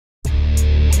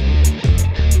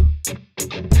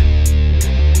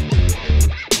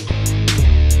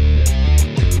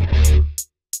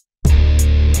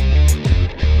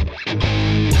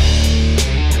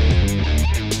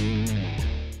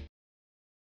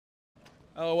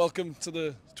Oh, welcome to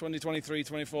the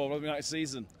 2023-24 Rugby United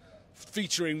season,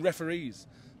 featuring referees.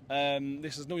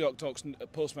 This is New York Talks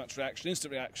post-match reaction,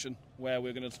 instant reaction, where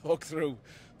we're going to talk through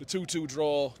the 2-2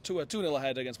 draw, 2-0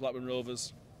 ahead against Blackburn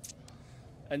Rovers,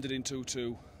 ended in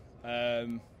 2-2.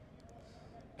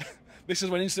 This is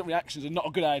when instant reactions are not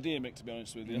a good idea, Mick, to be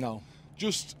honest with you. No.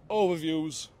 Just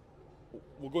overviews.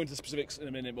 We'll go into the specifics in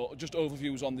a minute, but just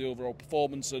overviews on the overall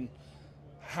performance and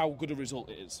how good a result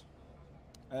it is.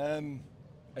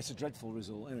 It's a dreadful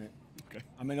result, isn't it? Okay.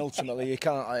 I mean, ultimately, you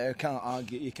can't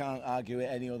argue it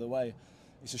any other way.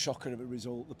 It's a shocker of a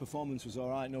result. The performance was all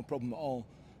right, no problem at all.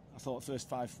 I thought the first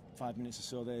five minutes or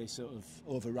so they sort of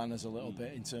overran us a little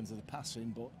bit in terms of the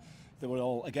passing, but they were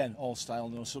all style,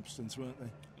 no substance, weren't they?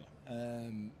 Yeah.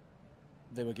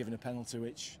 They were given a penalty,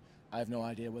 which I have no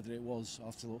idea whether it was. I'll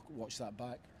have to watch that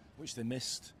back, which they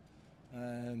missed,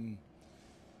 and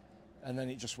then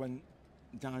it just went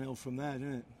downhill from there,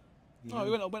 didn't it? Oh,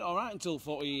 it went all right until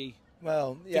 50th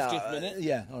minute.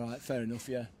 Yeah, all right, fair enough,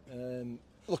 yeah.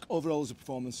 Look, overall as a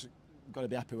performance, got to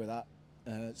be happy with that.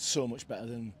 So much better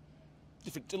than...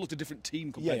 It looked a different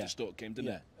team compared to Stoke came,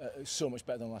 didn't it? So much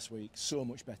better than last week, so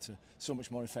much better, so much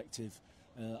more effective,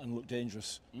 and looked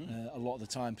dangerous a lot of the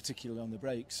time, particularly on the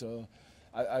break. So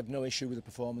I have no issue with the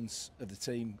performance of the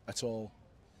team at all,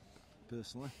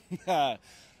 personally. Yeah,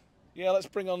 let's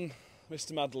bring on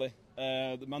Mr. Madley.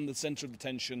 The man, the centre of the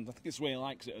tension. I think it's the way he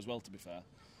likes it as well, to be fair.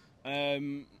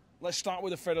 Let's start with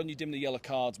the Fred on you dim the yellow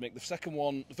cards, Mick. The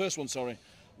first one,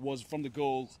 was from the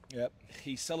goal. Yep.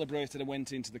 He celebrated and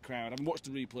went into the crowd. I've watched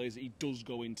the replays. He does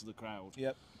go into the crowd.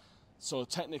 Yep. So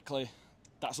technically,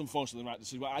 that's unfortunately the right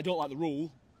decision. I don't like the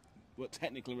rule, but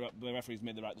technically the referee's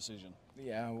made the right decision.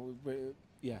 Yeah,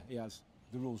 he has.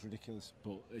 The rule's ridiculous,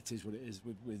 but it is what it is.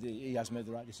 He has made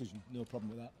the right decision. No problem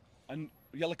with that. And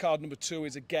yellow card number 2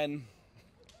 is, again,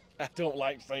 I don't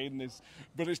like saying this,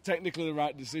 but it's technically the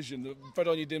right decision. Fred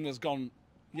Onyedinma has gone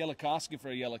asking for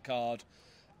a yellow card.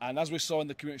 And as we saw in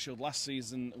the Community Shield last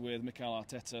season with Mikel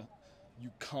Arteta,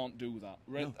 you can't do that.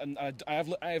 No. And I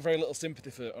have very little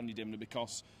sympathy for Onyedinma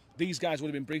because these guys would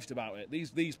have been briefed about it.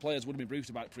 These players would have been briefed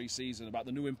about it pre-season, about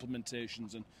the new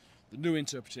implementations and the new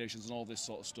interpretations and all this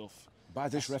sort of stuff. By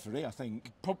this referee, I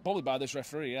think. Probably by this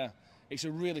referee, yeah. It's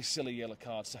a really silly yellow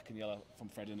card, second yellow from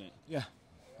Fred, isn't it? Yeah,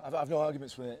 I've no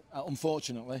arguments with it.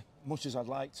 Unfortunately, much as I'd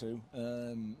like to,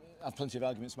 I have plenty of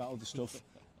arguments about other stuff.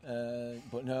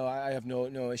 But no, I have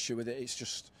no issue with it. It's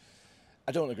just,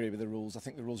 I don't agree with the rules. I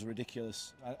think the rules are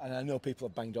ridiculous. And I know people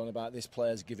have banged on about this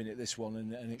players giving it this one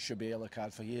and it should be a yellow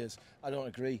card for years. I don't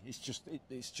agree. It's just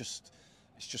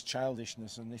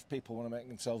childishness. And if people want to make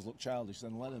themselves look childish,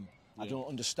 then let them. Yeah. I don't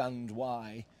understand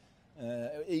why.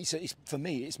 For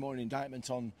me, it's more an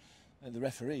indictment on the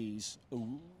referees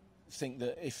who think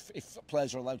that if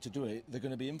players are allowed to do it, they're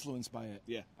going to be influenced by it.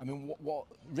 Yeah. I mean, what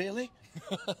really?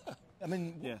 I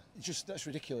mean, that's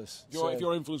ridiculous. If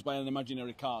you're influenced by an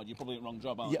imaginary card, you're probably in the wrong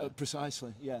job, aren't you? Yeah,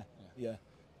 precisely. Yeah.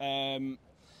 Then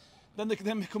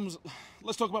becomes.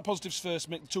 Let's talk about positives first.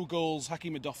 Mick, 2 goals.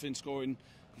 Hakeem Adoffin scoring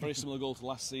a very similar goal to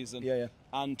last season. Yeah.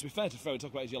 And to be fair to Fred, we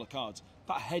talk about his yellow cards.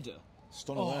 That header.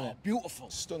 Stunner, wasn't it? Beautiful.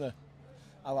 Stunner.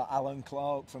 Alan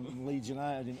Clark from Leeds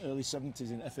United in early 70s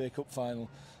in FA Cup final.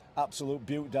 Absolute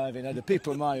beaut diving header.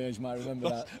 People of my age might remember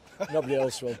that. Nobody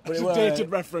else will. But it's a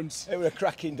dated reference. It was a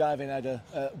cracking diving header.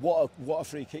 What a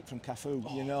free kick from Cafu.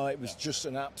 It was just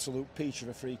an absolute peach of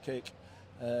a free kick.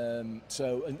 And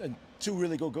 2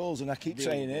 really good goals. And I keep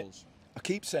saying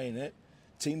it.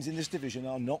 Teams in this division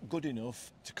are not good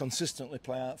enough to consistently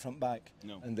play out front back.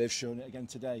 No. And they've shown it again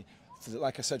today.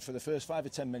 Like I said, for the first 5 or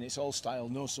 10 minutes, all style,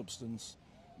 no substance.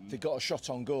 They got a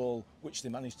shot on goal, which they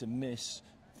managed to miss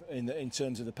in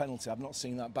terms of the penalty. I've not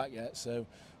seen that back yet, so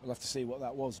we'll have to see what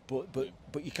that was. But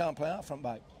you can't play out front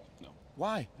back. No.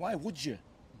 Why? Why would you?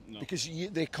 No. Because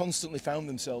they constantly found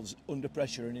themselves under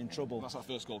pressure and in trouble. That's how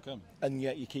first goal came. And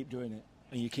yet you keep doing it,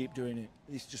 and you keep doing it.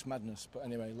 It's just madness. But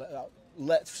anyway,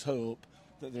 let's hope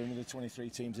that there are another 23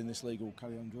 teams in this league who will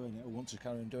carry on doing it, or want to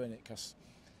carry on doing it, because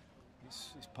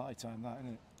it's party time, that,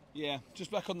 isn't it? Yeah, just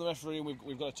back on the referee, and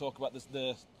we've got to talk about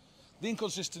the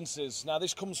inconsistencies. Now,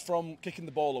 this comes from kicking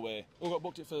the ball away. Who got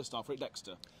booked it first half? Rick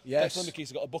Dexter. Yes. Dexter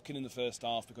Limbeke's got a booking in the first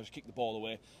half because he kicked the ball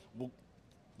away.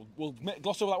 We'll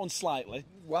gloss over that one slightly.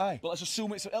 Why? But let's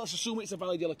assume it's a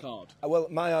valid yellow card. Well,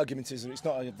 my argument is that it's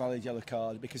not a valid yellow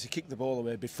card because he kicked the ball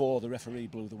away before the referee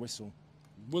blew the whistle.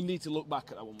 We'll need to look back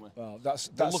at that one. Well,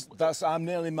 I'm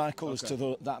nailing my colours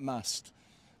to that mast.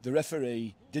 The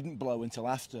referee didn't blow until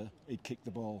after he'd kicked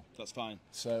the ball. That's fine.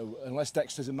 So unless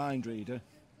Dexter's a mind reader,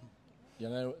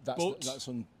 that's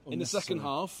in the second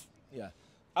half, yeah,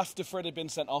 after Fred had been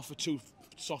sent off for 2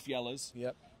 soft yellows,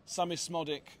 yep, Sammy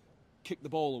Smodic kicked the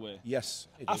ball away. Yes.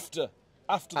 After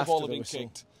the ball had been whistle.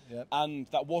 kicked. Yep. And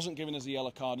that wasn't given as a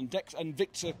yellow card. And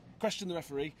Victor questioned the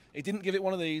referee. He didn't give it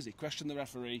one of these. He questioned the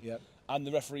referee. Yep. And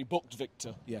the referee booked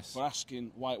Victor Yes. for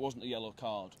asking why it wasn't a yellow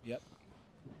card. Yep.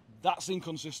 That's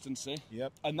inconsistency.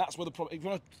 Yep. And that's where the problem... If you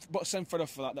want to send Fred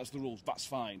off for that, that's the rules. That's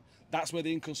fine. That's where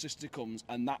the inconsistency comes,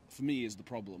 and that, for me, is the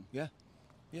problem. Yeah.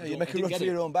 Yeah, you make a run for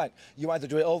your own back. You either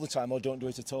do it all the time or don't do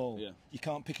it at all. Yeah. You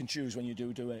can't pick and choose when you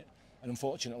do it. And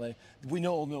unfortunately, we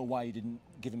all know why he didn't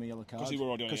give him a yellow card. Because he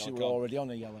were already on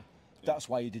a yellow. Yeah. That's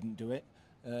why he didn't do it.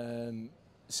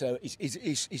 So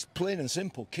it's plain and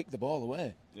simple. Kick the ball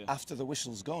away after the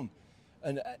whistle's gone.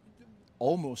 And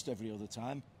almost every other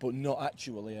time, but not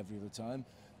actually every other time,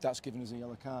 that's given as a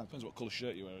yellow card. Depends what colour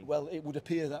shirt you're wearing. Well, it would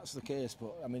appear that's the case,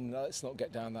 but I mean, let's not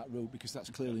get down that route because that's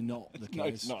clearly not the case. No,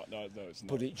 it's not. No, it's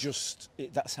not.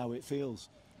 But that's how it feels.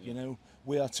 Yeah. You know,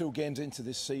 we are 2 games into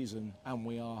this season and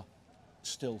we are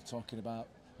still talking about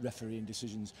refereeing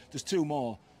decisions. There's 2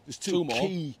 more. There's two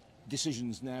key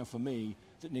decisions now for me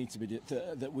that need to be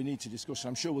that we need to discuss.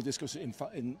 I'm sure we'll discuss it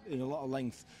in a lot of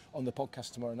length on the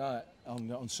podcast tomorrow night,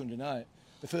 on Sunday night.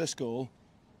 The first goal.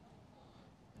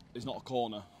 It's not a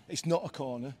corner. It's not a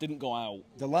corner. Didn't go out.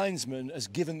 The linesman has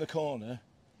given the corner.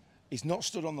 He's not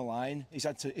stood on the line. He's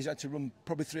had to run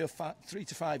probably 3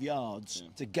 to 5 yards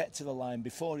to get to the line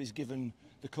before he's given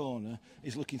the corner.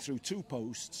 He's looking through 2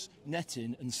 posts,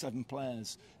 netting, and 7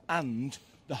 players, and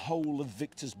the whole of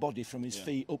Victor's body from his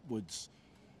feet upwards.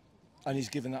 And he's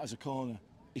given that as a corner.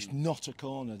 It's not a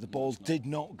corner. The ball did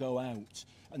not go out,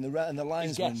 and the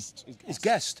linesman is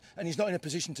guessed, and he's not in a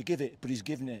position to give it, but he's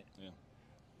given it. Yeah.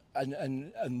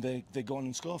 And they go on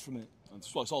and score from it.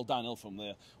 It's all downhill from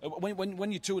there.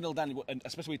 When you're 2-0 down, and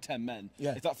especially with 10 men,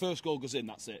 if that first goal goes in,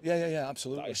 that's it. Yeah,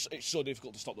 absolutely. It's so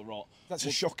difficult to stop the rot. That's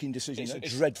a shocking decision, a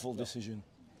dreadful decision.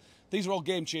 These are all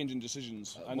game-changing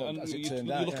decisions. And you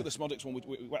look at the Smodics one,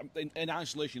 in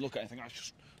isolation, you look at it and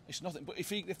think, it's nothing. But if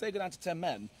they go down to 10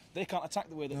 men, they can't attack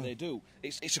the way that they do.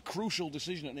 It's a crucial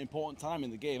decision at an important time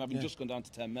in the game, having just gone down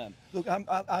to 10 men. Look,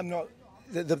 I'm not...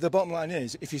 The bottom line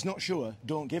is, if he's not sure,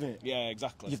 don't give it. Yeah,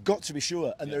 exactly. You've got to be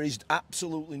sure, and there is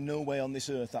absolutely no way on this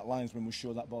earth that linesman was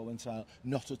sure that ball went out.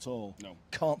 Not at all. No.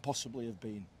 Can't possibly have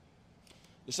been.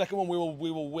 The second one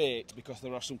we will wait because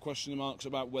there are some question marks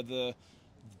about whether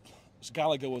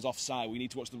Gallagher was offside. We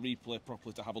need to watch the replay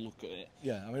properly to have a look at it.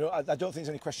 Yeah, I mean, I don't think there's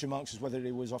any question marks as whether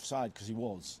he was offside, because he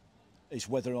was. It's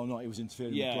whether or not he was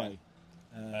interfering in play.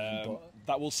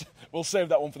 That we'll save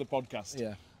that one for the podcast.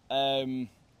 Yeah.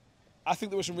 I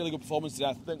think there was some really good performance today.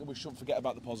 I think that we shouldn't forget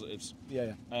about the positives.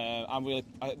 Yeah.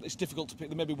 It's difficult to pick.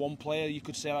 There may be one player you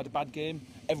could say had a bad game.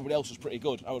 Everybody else was pretty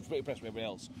good. I was pretty impressed with everybody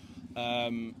else.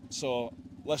 So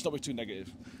let's not be too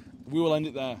negative. We will end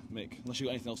it there, Mick, unless you've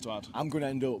got anything else to add. I'm going to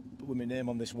end up with my name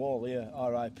on this wall here,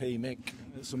 R.I.P. Mick,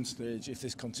 at some stage, if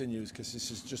this continues, because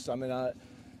this is just,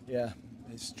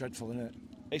 it's dreadful, isn't it?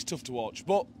 It's tough to watch,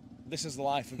 but this is the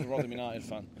life of the Rotherham United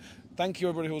fan. Thank you,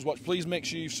 everybody who's watched. Please make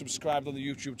sure you've subscribed on the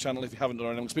YouTube channel if you haven't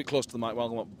already. I'm going to speak close to the mic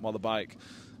while the bike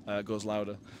goes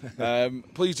louder.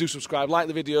 Please do subscribe, like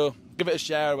the video, give it a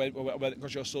share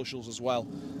across your socials as well.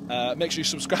 Make sure you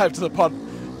subscribe to the pod.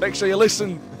 Make sure you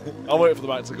listen. I'll wait for the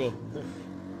bike to go.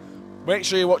 Make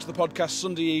sure you watch the podcast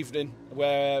Sunday evening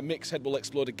where Mick's head will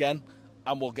explode again,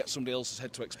 and we'll get somebody else's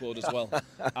head to explode as well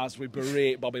as we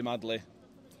berate Bobby madly.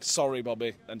 Sorry,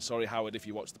 Bobby, and sorry, Howard, if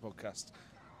you watch the podcast.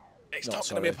 It's not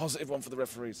going to be a positive one for the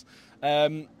referees.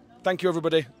 Thank you,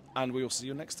 everybody, and we will see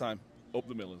you next time. Up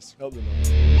the Millers. Up the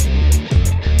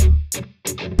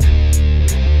Millers.